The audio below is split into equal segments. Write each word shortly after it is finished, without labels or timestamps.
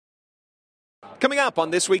Coming up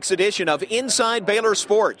on this week's edition of Inside Baylor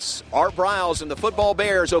Sports, Art Briles and the Football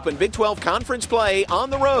Bears open Big 12 Conference play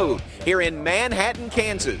on the road here in Manhattan,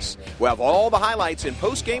 Kansas. We'll have all the highlights and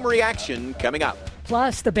post-game reaction coming up.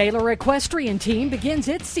 Plus, the Baylor equestrian team begins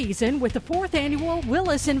its season with the 4th annual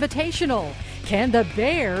Willis Invitational. Can the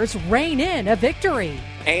Bears rein in a victory?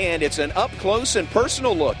 And it's an up-close and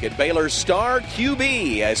personal look at Baylor's star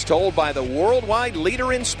QB, as told by the worldwide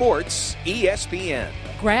leader in sports, ESPN.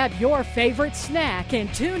 Grab your favorite snack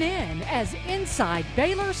and tune in as Inside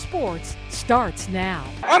Baylor Sports starts now.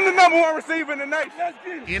 I'm the #1 receiver in the nation.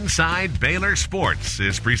 Inside Baylor Sports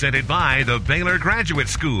is presented by the Baylor Graduate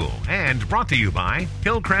School and brought to you by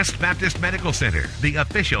Hillcrest Baptist Medical Center, the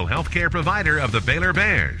official healthcare provider of the Baylor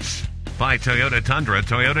Bears. By Toyota Tundra,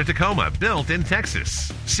 Toyota Tacoma, built in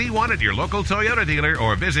Texas. See one at your local Toyota dealer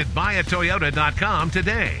or visit buyatoyota.com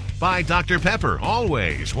today. By Dr. Pepper,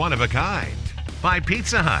 always one of a kind. By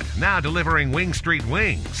Pizza Hut, now delivering Wing Street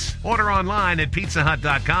wings. Order online at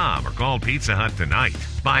pizzahut.com or call Pizza Hut tonight.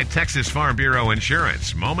 By Texas Farm Bureau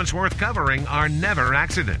Insurance, moments worth covering are never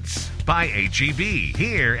accidents. By HEB,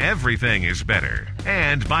 here everything is better.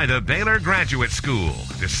 And by the Baylor Graduate School,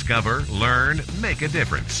 discover, learn, make a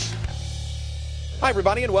difference. Hi,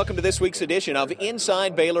 everybody, and welcome to this week's edition of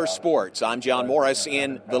Inside Baylor Sports. I'm John Morris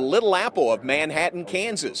in the Little Apple of Manhattan,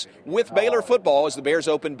 Kansas, with Baylor football as the Bears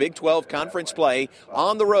open Big 12 conference play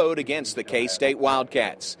on the road against the K-State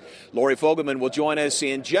Wildcats. Lori Fogelman will join us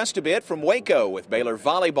in just a bit from Waco with Baylor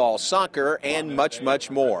volleyball, soccer, and much,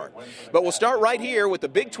 much more. But we'll start right here with the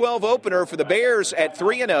Big 12 opener for the Bears at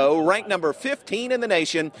 3-0, ranked number 15 in the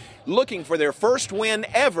nation, looking for their first win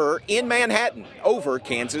ever in Manhattan over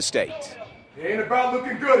Kansas State. It ain't about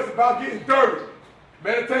looking good, it's about getting dirty.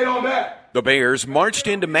 Meditate on that. The Bears marched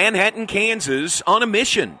into Manhattan, Kansas on a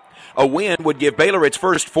mission. A win would give Baylor its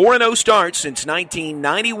first 4-0 start since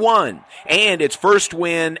 1991 and its first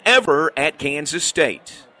win ever at Kansas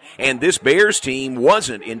State. And this Bears team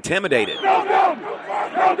wasn't intimidated.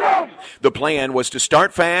 The plan was to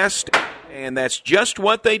start fast, and that's just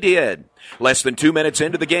what they did. Less than 2 minutes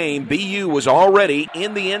into the game, BU was already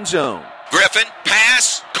in the end zone. Griffin,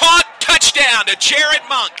 pass, caught, touchdown to Jared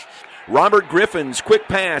Monk. Robert Griffin's quick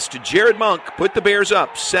pass to Jared Monk put the Bears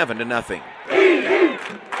up 7-0.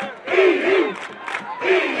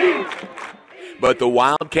 But the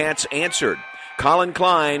Wildcats answered. Colin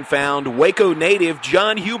Klein found Waco native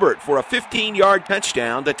John Hubert for a 15-yard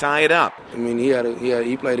touchdown to tie it up. I mean,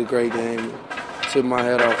 he played a great game. Took my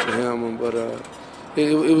hat off to him, but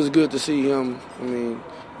it was good to see him. I mean,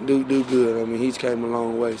 do good. I mean, he's came a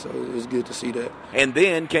long way, so it was good to see that. And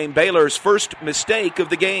then came Baylor's first mistake of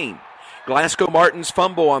the game. Glasgow Martin's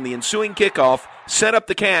fumble on the ensuing kickoff set up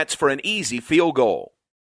the Cats for an easy field goal.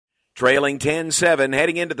 Trailing 10-7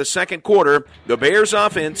 heading into the second quarter, the Bears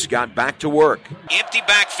offense got back to work. Empty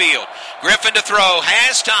backfield. Griffin to throw.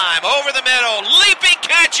 Has time. Over the middle. Leaping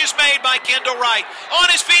catch is made by Kendall Wright. On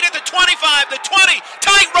his feet at the 25, the 20.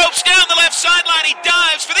 Tight ropes down the left sideline. He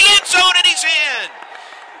dives for the end zone, and he's in.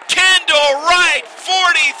 Kendall Wright,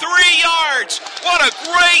 43 yards. What a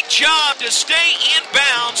great job to stay in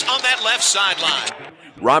bounds on that left sideline.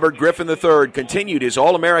 Robert Griffin III continued his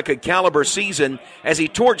All-America caliber season as he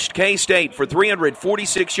torched K-State for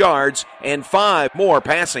 346 yards and 5 more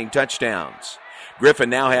passing touchdowns. Griffin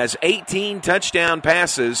now has 18 touchdown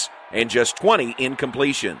passes and just 20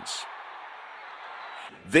 incompletions.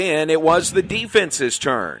 Then it was the defense's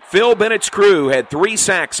turn. Phil Bennett's crew had 3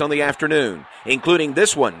 sacks on the afternoon, including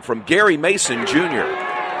this one from Gary Mason Jr.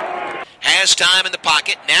 Has time in the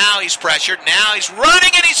pocket. Now he's pressured. Now he's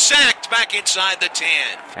running, and he's sacked back inside the 10.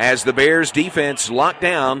 As the Bears' defense locked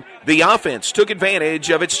down, the offense took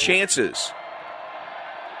advantage of its chances.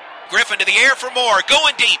 Griffin to the air for more.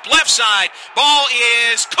 Going deep. Left side. Ball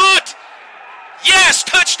is caught. Yes,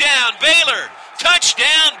 touchdown, Baylor.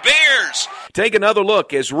 Touchdown, Bears. Take another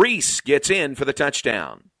look as Reese gets in for the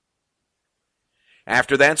touchdown.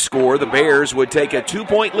 After that score, the Bears would take a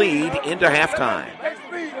 2-point lead into halftime.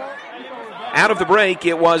 Out of the break,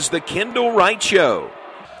 it was the Kendall Wright Show.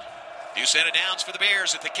 New set of downs for the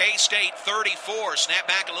Bears at the K-State 34. Snap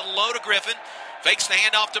back a little low to Griffin. Fakes the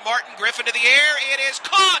handoff to Martin. Griffin to the air. It is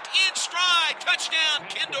caught in stride. Touchdown,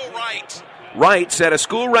 Kendall Wright. Wright set a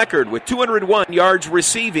school record with 201 yards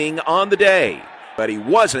receiving on the day, but he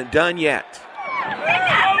wasn't done yet.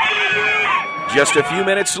 Just a few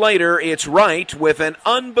minutes later, it's Wright with an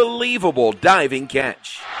unbelievable diving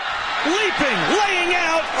catch. Leaping, laying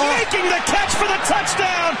out, making the catch for the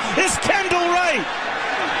touchdown is Kendall Wright.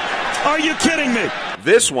 Are you kidding me?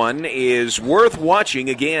 This one is worth watching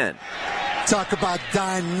again. Talk about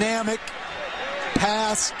dynamic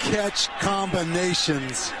pass-catch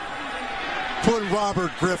combinations. put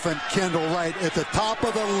Robert Griffin, Kendall Wright at the top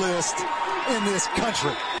of the list in this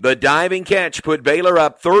country. The diving catch put Baylor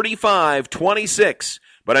up 35-26,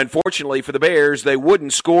 but unfortunately for the Bears, they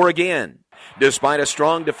wouldn't score again. Despite a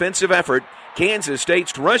strong defensive effort, Kansas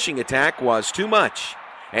State's rushing attack was too much.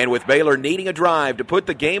 And with Baylor needing a drive to put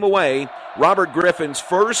the game away, Robert Griffin's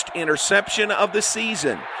first interception of the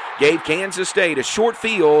season gave Kansas State a short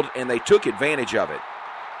field, and they took advantage of it.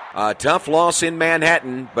 A tough loss in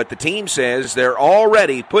Manhattan, but the team says they're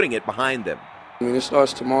already putting it behind them. I mean, it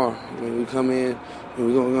starts tomorrow. I mean, we come in, and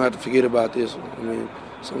we're going to have to forget about this one. I mean,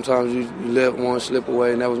 sometimes you let one slip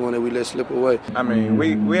away, and that was one that we let slip away. I mean,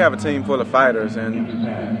 we have a team full of fighters,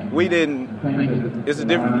 and we didn't – it's the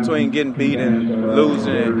difference between getting beat and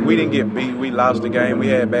losing. We didn't get beat. We lost the game. We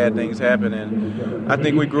had bad things happen, and I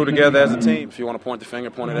think we grew together as a team. If you want to point the finger,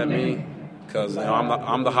 point it at me, because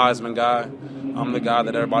I'm the Heisman guy. I'm the guy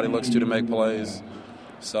that everybody looks to make plays.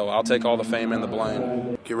 So I'll take all the fame and the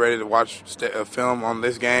blame. Get ready to watch a film on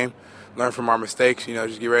this game, learn from our mistakes,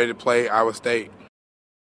 just get ready to play Iowa State.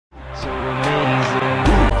 So amazing,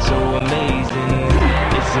 so amazing,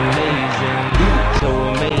 it's amazing, so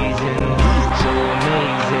amazing, so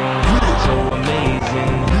amazing, so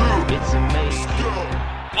amazing, it's amazing.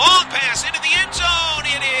 Long pass into the end zone,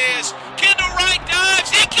 it is. Kendall Wright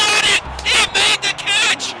dives, he got it, he made the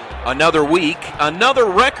catch. Another week, another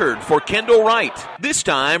record for Kendall Wright. This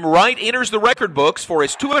time, Wright enters the record books for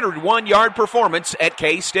his 201-yard performance at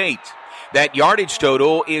K-State. That yardage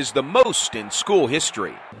total is the most in school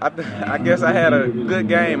history. I guess I had a good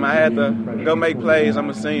game. I had to go make plays. I'm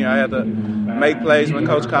a senior. I had to make plays when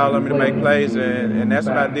Coach called on me to make plays, and that's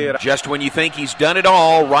what I did. Just when you think he's done it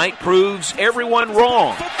all, Wright proves everyone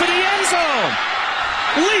wrong. For the end zone.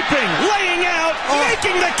 Leaping, laying out,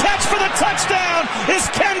 making the catch for the touchdown is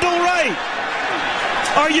Kendall Wright.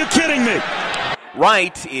 Are you kidding me?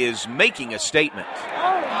 Wright is making a statement.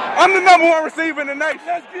 I'm the number one receiver in the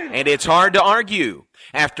nation. And it's hard to argue.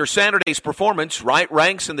 After Saturday's performance, Wright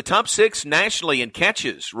ranks in the top 6 nationally in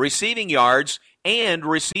catches, receiving yards, and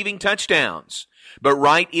receiving touchdowns. But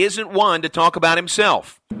Wright isn't one to talk about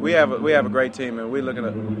himself. We have a great team, and we're looking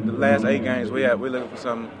at the last 8 games. We're looking for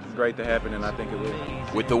something great to happen, and I think it will.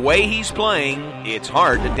 With the way he's playing, it's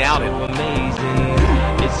hard to doubt him. Amazing,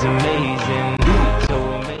 it's amazing, so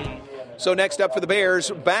amazing. So next up for the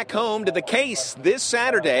Bears, back home to the Case this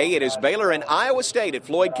Saturday. It is Baylor and Iowa State at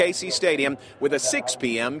Floyd Casey Stadium with a 6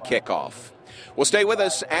 p.m. kickoff. Well, stay with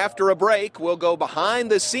us. After a break, we'll go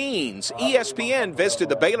behind the scenes. ESPN visited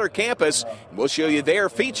the Baylor campus, and we'll show you their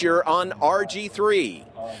feature on RG3.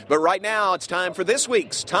 But right now, it's time for this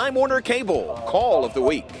week's Time Warner Cable Call of the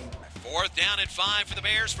Week. 4th down and 5 for the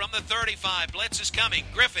Bears from the 35. Blitz is coming.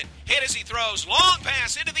 Griffin hit as he throws. Long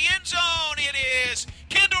pass into the end zone. It is.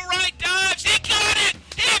 Kendall Wright dives. He got it.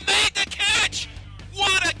 He made the catch.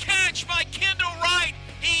 What a catch by Kendall Wright.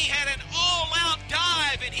 He had an all-out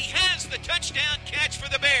dive, and he has the touchdown catch for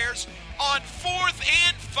the Bears on 4th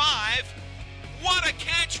and 5. What a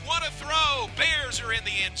catch. What a throw. Bears are in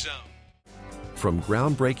the end zone. From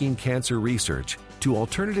groundbreaking cancer research to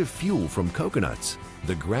alternative fuel from coconuts,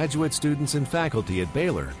 the graduate students and faculty at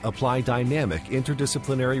Baylor apply dynamic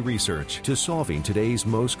interdisciplinary research to solving today's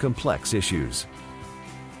most complex issues.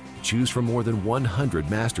 Choose from more than 100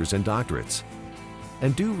 masters and doctorates,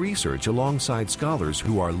 and do research alongside scholars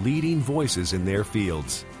who are leading voices in their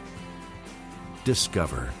fields.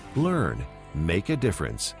 Discover, learn, make a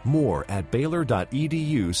difference. More at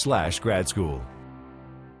baylor.edu/grad school.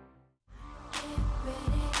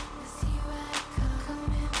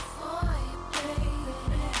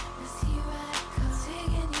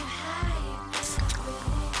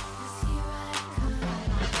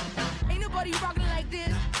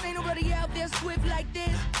 Swift like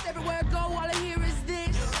this, everywhere I go, all I hear is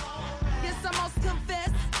this. Yes, I must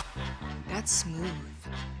confess, that's smooth.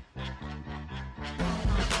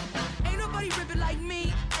 Ain't nobody ripping like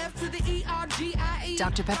me. F to the E-R-G-I-E.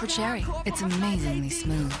 Dr. Pepper Cherry, it's amazingly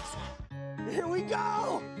smooth. Here we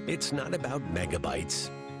go. It's not about megabytes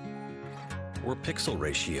or pixel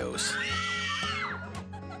ratios,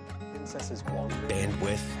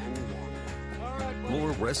 bandwidth,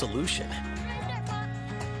 or resolution.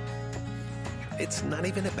 It's not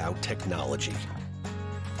even about technology.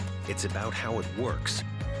 It's about how it works.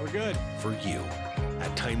 We're good. For you.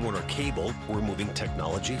 At Time Warner Cable, we're moving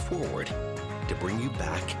technology forward to bring you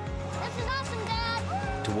back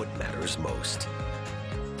to what matters most.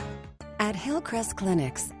 At Hillcrest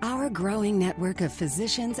Clinics, our growing network of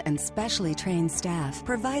physicians and specially trained staff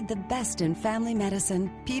provide the best in family medicine,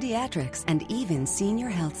 pediatrics, and even senior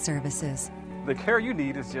health services. The care you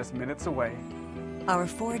need is just minutes away. Our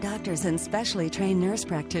 4 doctors and specially trained nurse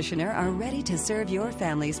practitioner are ready to serve your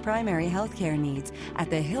family's primary health care needs at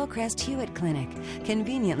the Hillcrest Hewitt Clinic,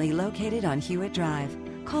 conveniently located on Hewitt Drive.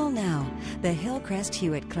 Call now, the Hillcrest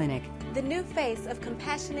Hewitt Clinic. The new face of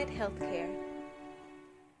compassionate healthcare.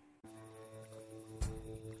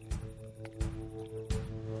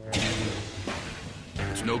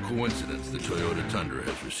 It's no coincidence the Toyota Tundra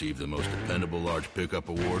has received the most dependable large pickup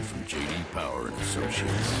award from J.D. Power and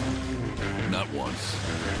Associates. Not once,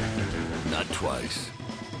 not twice,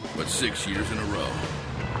 but 6 years in a row.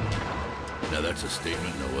 Now that's a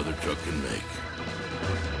statement no other truck can make.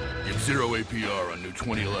 Get 0 APR on new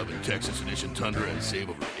 2011 Texas Edition Tundra and save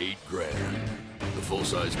over $8,000. The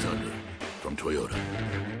full-size Tundra from Toyota.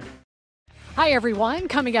 Hi, everyone.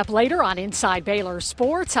 Coming up later on Inside Baylor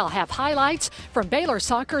Sports, I'll have highlights from Baylor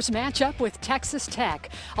soccer's matchup with Texas Tech.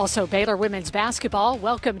 Also, Baylor women's basketball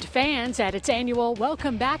welcomed fans at its annual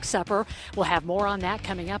Welcome Back Supper. We'll have more on that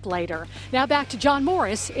coming up later. Now back to John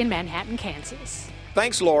Morris in Manhattan, Kansas.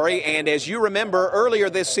 Thanks, Lori. And as you remember, earlier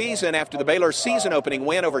this season, after the Baylor season-opening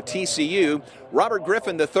win over TCU, Robert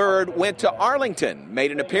Griffin III went to Arlington, made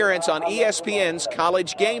an appearance on ESPN's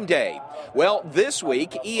College Game Day. Well, this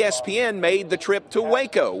week, ESPN made the trip to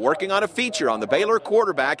Waco, working on a feature on the Baylor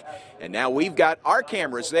quarterback. And now we've got our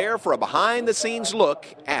cameras there for a behind-the-scenes look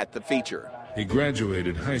at the feature. He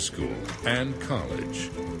graduated high school and college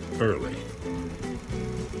early.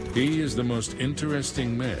 He is the most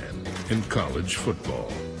interesting man in college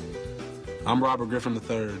football. I'm Robert Griffin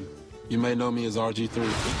III. You may know me as RG3. He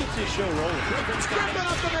gets his show rolling. Griffin's got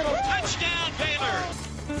up the middle. Touchdown,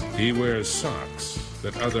 Baylor. He wears socks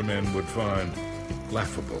that other men would find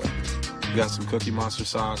laughable. We got some Cookie Monster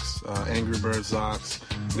socks, Angry Bird socks.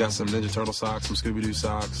 We got some Ninja Turtle socks, some Scooby-Doo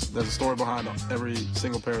socks. There's a story behind every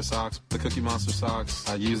single pair of socks. The Cookie Monster socks,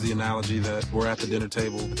 I use the analogy that we're at the dinner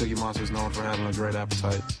table. The Cookie Monster is known for having a great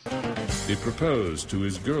appetite. He proposed to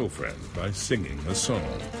his girlfriend by singing a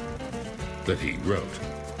song that he wrote.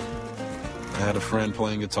 I had a friend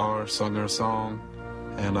playing guitar, sung her a song,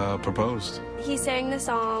 and proposed. He sang the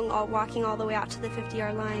song, walking all the way out to the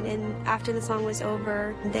 50-yard line, and after the song was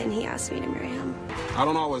over, then he asked me to marry him. I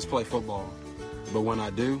don't always play football, but when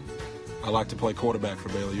I do, I like to play quarterback for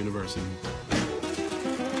Baylor University.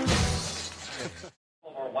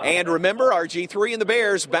 And remember, RG3 and the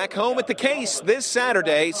Bears back home at the Case this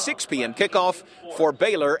Saturday, 6 p.m. kickoff for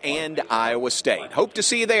Baylor and Iowa State. Hope to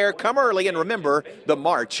see you there. Come early and remember the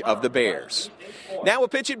March of the Bears. Now we'll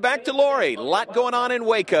pitch it back to Lori. A lot going on in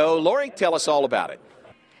Waco. Lori, tell us all about it.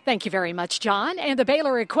 Thank you very much, John. And the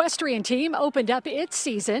Baylor equestrian team opened up its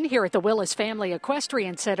season here at the Willis Family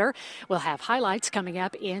Equestrian Center. We'll have highlights coming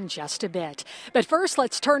up in just a bit. But first,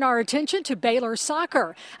 let's turn our attention to Baylor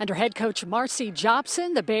soccer. Under head coach Marcy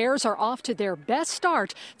Jobson, the Bears are off to their best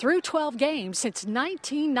start through 12 games since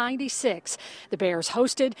 1996. The Bears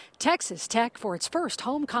hosted Texas Tech for its first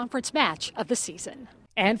home conference match of the season.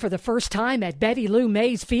 And for the first time at Betty Lou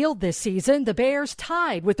Mays Field this season, the Bears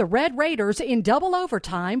tied with the Red Raiders in double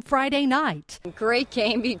overtime Friday night. Great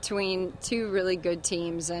game between two really good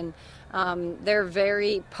teams, and they're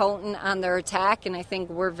very potent on their attack, and I think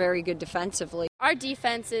we're very good defensively. Our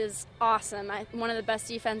defense is awesome. One of the best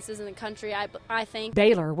defenses in the country, I think.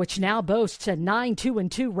 Baylor, which now boasts a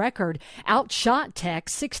 9-2-2 record, outshot Tech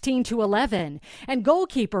 16-11. And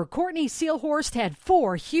goalkeeper Courtney Seelhorst had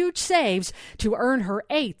 4 huge saves to earn her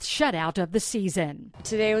 8th shutout of the season.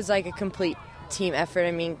 Today was like a complete team effort.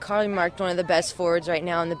 I mean, Carly marked one of the best forwards right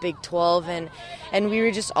now in the Big 12, and we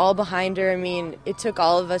were just all behind her. I mean, it took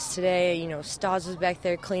all of us today. You know, Stas was back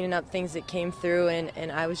there cleaning up things that came through, and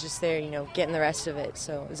I was just there, getting the rest of it,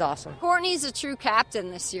 so it was awesome. Courtney's a true captain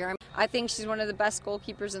this year. I think she's one of the best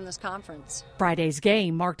goalkeepers in this conference. Friday's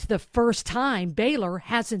game marked the first time Baylor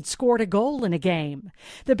hasn't scored a goal in a game.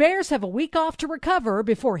 The Bears have a week off to recover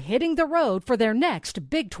before hitting the road for their next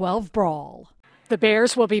Big 12 brawl. The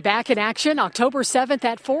Bears will be back in action October 7th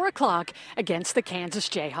at 4 o'clock against the Kansas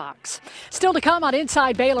Jayhawks. Still to come on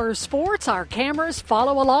Inside Baylor Sports, our cameras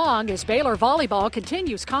follow along as Baylor volleyball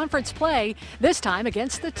continues conference play, this time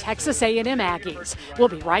against the Texas A&M Aggies. We'll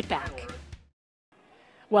be right back.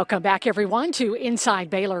 Welcome back, everyone, to Inside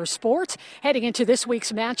Baylor Sports. Heading into this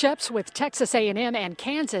week's matchups with Texas A&M and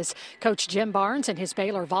Kansas, Coach Jim Barnes and his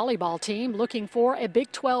Baylor volleyball team looking for a Big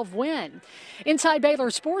 12 win. Inside Baylor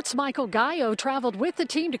Sports, Michael Gallo traveled with the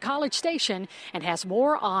team to College Station and has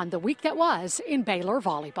more on the week that was in Baylor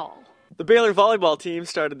volleyball. The Baylor volleyball team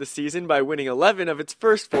started the season by winning 11 of its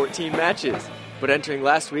first 14 matches, but entering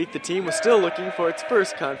last week, the team was still looking for its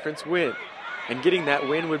first conference win. And getting that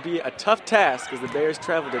win would be a tough task as the Bears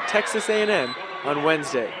traveled to Texas A&M on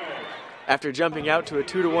Wednesday. After jumping out to a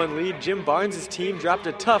 2-1 lead, Jim Barnes' team dropped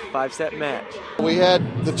a tough 5-set match. We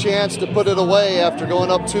had the chance to put it away after going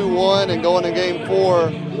up 2-1 and going to game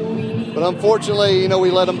 4. But unfortunately,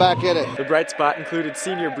 we let them back in it. The bright spot included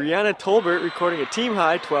senior Brianna Tolbert recording a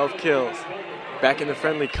team-high 12 kills. Back in the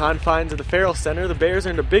friendly confines of the Farrell Center, the Bears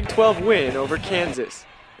earned a Big 12 win over Kansas.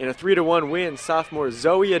 In a 3-1 win, sophomore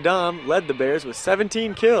Zoe Adam led the Bears with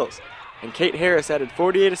 17 kills, and Kate Harris added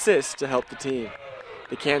 48 assists to help the team.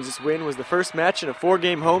 The Kansas win was the first match in a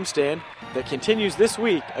 4-game homestand that continues this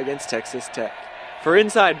week against Texas Tech. For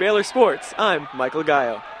Inside Baylor Sports, I'm Michael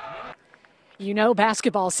Gallo.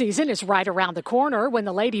 Basketball season is right around the corner when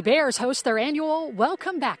the Lady Bears host their annual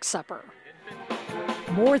Welcome Back Supper.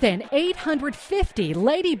 More than 850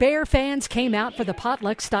 Lady Bear fans came out for the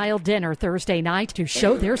potluck-style dinner Thursday night to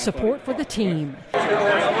show their support for the team.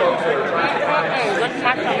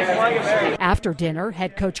 After dinner,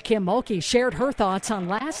 head coach Kim Mulkey shared her thoughts on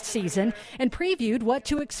last season and previewed what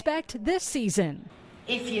to expect this season.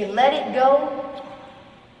 If you let it go,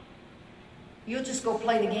 you'll just go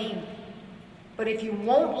play the game. But if you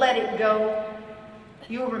won't let it go,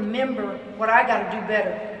 you'll remember what I got to do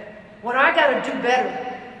better. What I got to do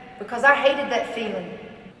better, because I hated that feeling.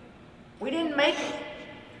 We didn't make it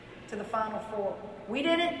to the Final Four. We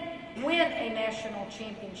didn't win a national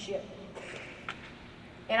championship.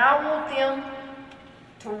 And I want them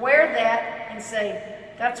to wear that and say,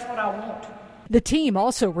 that's what I want. The team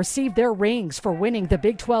also received their rings for winning the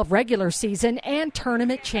Big 12 regular season and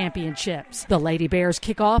tournament championships. The Lady Bears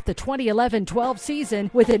kick off the 2011-12 season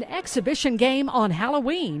with an exhibition game on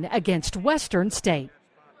Halloween against Western State.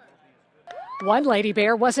 One Lady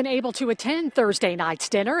Bear wasn't able to attend Thursday night's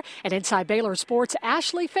dinner, and Inside Baylor Sports'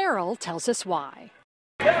 Ashley Farrell tells us why.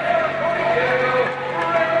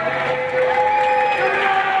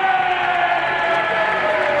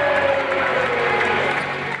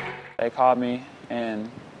 They called me, and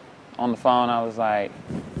on the phone I was like,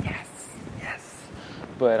 yes.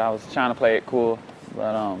 But I was trying to play it cool.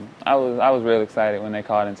 But I was really excited when they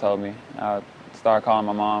called and told me. I started calling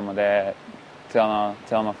my mom, my dad, telling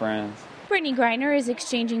my friends. Brittany Griner is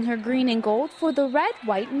exchanging her green and gold for the red,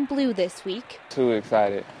 white, and blue this week. Too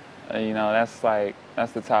excited.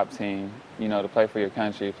 That's the top team. To play for your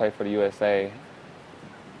country, play for the USA,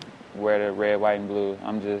 wear the red, white, and blue.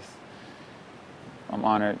 I'm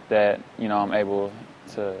honored that, I'm able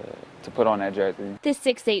to put on that jersey. This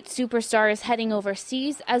 6'8" superstar is heading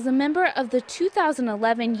overseas as a member of the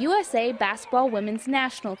 2011 USA Basketball Women's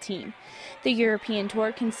National Team. The European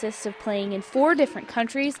tour consists of playing in 4 different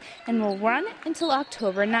countries and will run until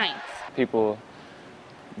October 9th. People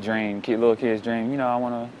dream, little kids dream, I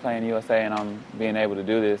want to play in the USA, and I'm being able to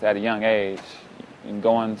do this at a young age and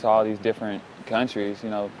going to all these different countries.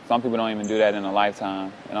 Some people don't even do that in a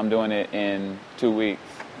lifetime, and I'm doing it in 2 weeks.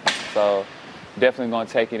 So definitely going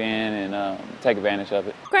to take it in and take advantage of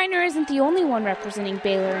it. Griner isn't the only one representing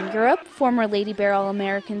Baylor in Europe. Former Lady Bear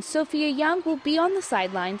All-American Sophia Young will be on the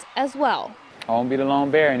sidelines as well. I won't be the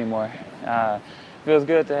lone bear anymore. Feels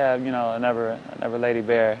good to have, another Lady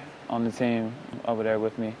Bear on the team over there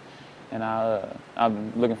with me, and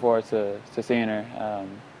I'm looking forward to seeing her.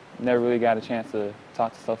 Never really got a chance to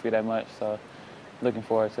talk to Sophia that much, so looking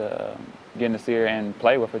forward to getting to see her and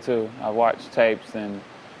play with her too. I watched tapes and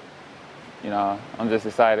I'm just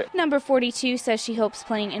excited. Number 42 says she hopes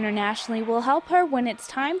playing internationally will help her when it's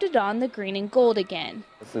time to don the green and gold again.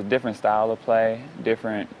 It's a different style of play,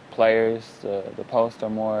 different players. The posts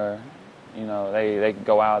are more, they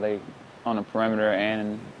go out, they on the perimeter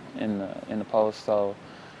and in the post. So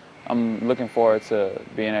I'm looking forward to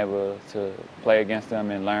being able to play against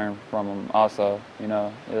them and learn from them. Also,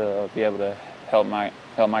 be able to help my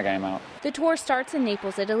game out. The tour starts in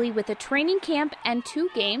Naples, Italy with a training camp and 2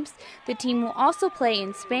 games. The team will also play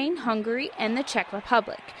in Spain, Hungary, and the Czech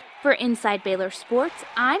Republic. For Inside Baylor Sports,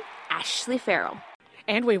 I'm Ashley Farrell.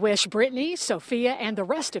 And we wish Brittany, Sophia, and the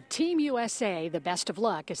rest of Team USA the best of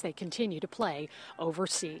luck as they continue to play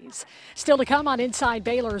overseas. Still to come on Inside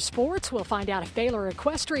Baylor Sports, we'll find out if Baylor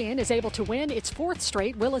Equestrian is able to win its 4th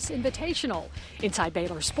straight Willis Invitational. Inside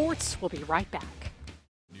Baylor Sports, we'll be right back.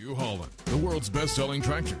 New Holland, the world's best-selling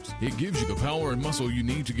tractors. It gives you the power and muscle you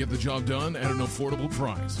need to get the job done at an affordable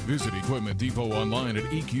price. Visit Equipment Depot online at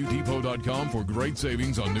eqdepot.com for great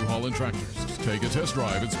savings on New Holland tractors. Take a test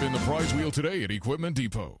drive and spin the prize wheel today at Equipment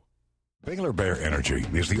Depot. Baylor Bear Energy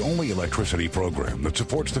is the only electricity program that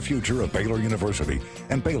supports the future of Baylor University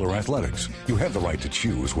and Baylor Athletics. You have the right to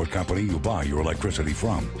choose what company you buy your electricity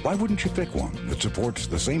from. Why wouldn't you pick one that supports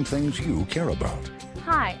the same things you care about?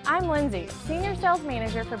 Hi, I'm Lindsay, Senior Sales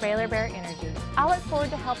Manager for Baylor Bear Energy. I look forward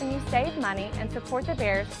to helping you save money and support the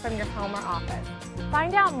Bears from your home or office.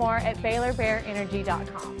 Find out more at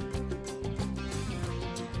BaylorBearEnergy.com.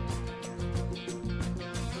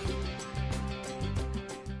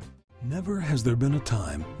 Never has there been a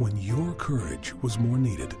time when your courage was more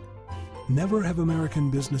needed. Never have American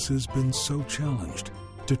businesses been so challenged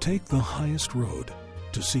to take the highest road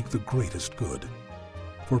to seek the greatest good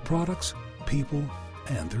for products, people,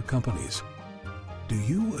 and their companies. Do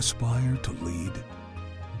you aspire to lead?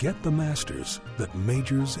 Get the master's that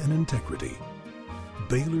majors in integrity.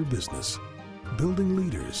 Baylor Business, building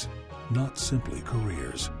leaders, not simply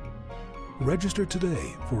careers. Register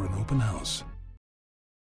today for an open house.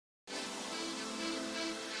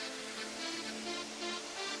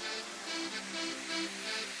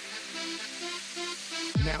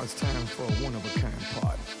 Now it's time for a one-of-a-kind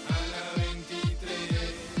pod.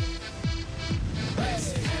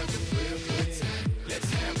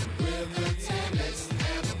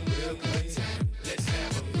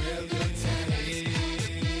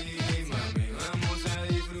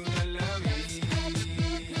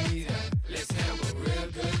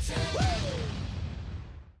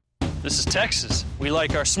 This is Texas. We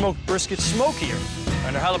like our smoked brisket smokier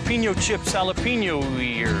and our jalapeno chips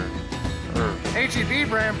jalapeno-ier. H-E-B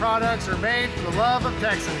brand products are made for the love of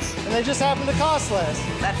Texas. And they just happen to cost less.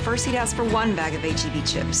 At first he'd ask for one bag of H-E-B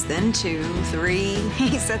chips, then 2, 3.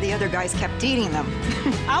 He said the other guys kept eating them.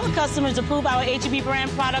 Our customers approve our H-E-B brand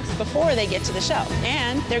products before they get to the shelf,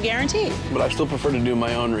 and they're guaranteed. But I still prefer to do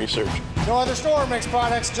my own research. No other store makes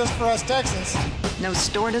products just for us Texans. No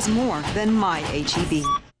store does more than my H-E-B.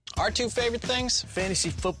 Our two favorite things? Fantasy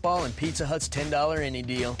football and Pizza Hut's $10 any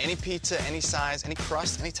deal. Any pizza, any size, any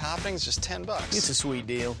crust, any toppings, just $10. It's a sweet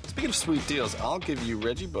deal. Speaking of sweet deals, I'll give you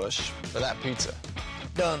Reggie Bush for that pizza.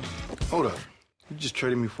 Done. Hold up. You just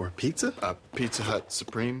traded me for a pizza? A Pizza Hut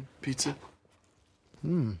Supreme pizza?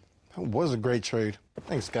 That was a great trade.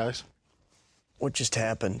 Thanks, guys. What just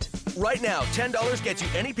happened? Right now, $10 gets you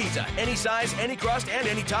any pizza, any size, any crust, and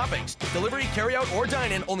any toppings. Delivery, carryout, or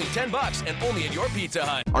dine-in, only $10 and only at your Pizza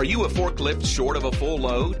Hut. Are you a forklift short of a full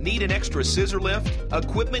load? Need an extra scissor lift?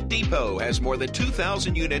 Equipment Depot has more than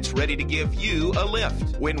 2,000 units ready to give you a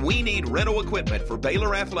lift. When we need rental equipment for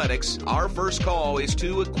Baylor Athletics, our first call is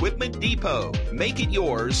to Equipment Depot. Make it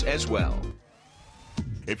yours as well.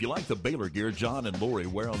 If you like the Baylor gear John and Lori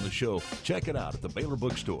wear on the show, check it out at the Baylor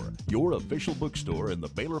Bookstore, your official bookstore in the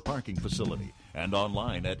Baylor parking facility, and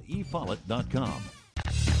online at efollett.com.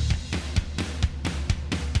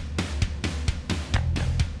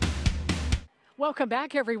 Welcome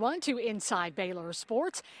back, everyone, to Inside Baylor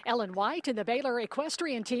Sports. Ellen White and the Baylor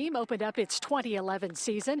equestrian team opened up its 2011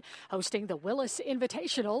 season, hosting the Willis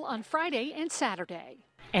Invitational on Friday and Saturday.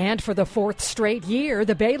 And for the fourth straight year,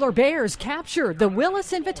 the Baylor Bears captured the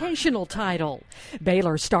Willis Invitational title.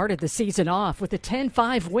 Baylor started the season off with a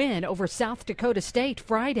 10-5 win over South Dakota State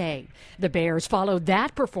Friday. The Bears followed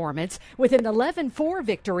that performance with an 11-4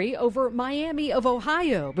 victory over Miami of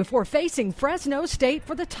Ohio before facing Fresno State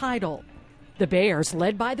for the title. The Bears,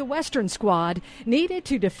 led by the Western squad, needed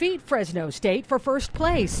to defeat Fresno State for first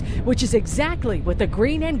place, which is exactly what the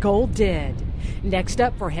Green and Gold did. Next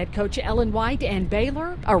up for head coach Ellen White and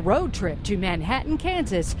Baylor, a road trip to Manhattan,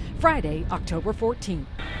 Kansas, Friday, October 14th.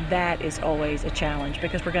 That is always a challenge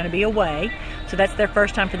because we're going to be away. So that's their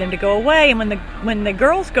first time for them to go away. And when the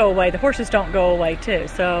girls go away, the horses don't go away too.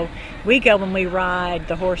 So we go when we ride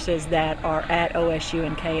the horses that are at OSU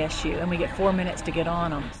and KSU, and we get 4 minutes to get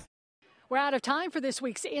on them. We're out of time for this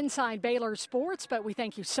week's Inside Baylor Sports, but we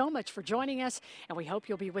thank you so much for joining us, and we hope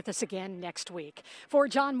you'll be with us again next week. For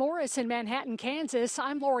John Morris in Manhattan, Kansas,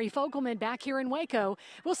 I'm Lori Fogelman back here in Waco.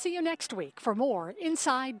 We'll see you next week for more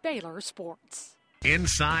Inside Baylor Sports.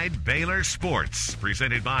 Inside Baylor Sports,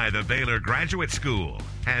 presented by the Baylor Graduate School,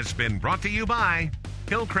 has been brought to you by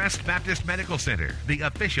Hillcrest Baptist Medical Center, the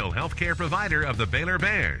official healthcare provider of the Baylor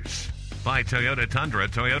Bears. By Toyota Tundra,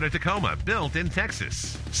 Toyota Tacoma, built in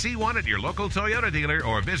Texas. See one at your local Toyota dealer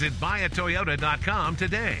or visit buyatoyota.com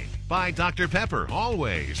today. By Dr. Pepper,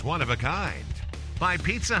 always one of a kind. By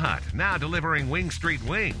Pizza Hut, now delivering Wing Street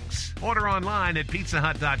wings. Order online at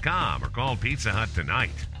pizzahut.com or call Pizza Hut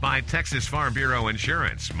tonight. By Texas Farm Bureau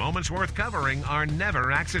Insurance, moments worth covering are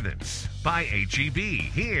never accidents. By H-E-B,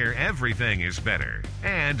 here everything is better.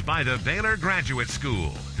 And by the Baylor Graduate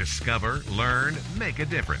School, discover, learn, make a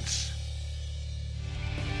difference.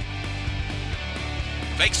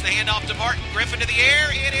 Fakes the handoff to Martin. Griffin to the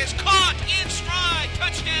air. It is caught in stride.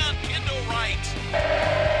 Touchdown, Kendall Wright.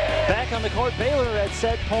 Back on the court, Baylor at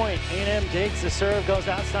set point. A&M digs the serve, goes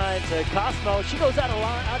outside to Cosmo. She goes out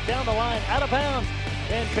down the line, out of bounds.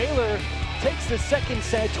 And Baylor takes the second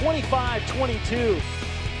set, 25-22.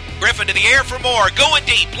 Griffin to the air for more. Going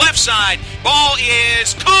deep, left side. Ball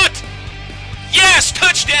is caught. Yes,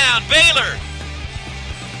 touchdown, Baylor.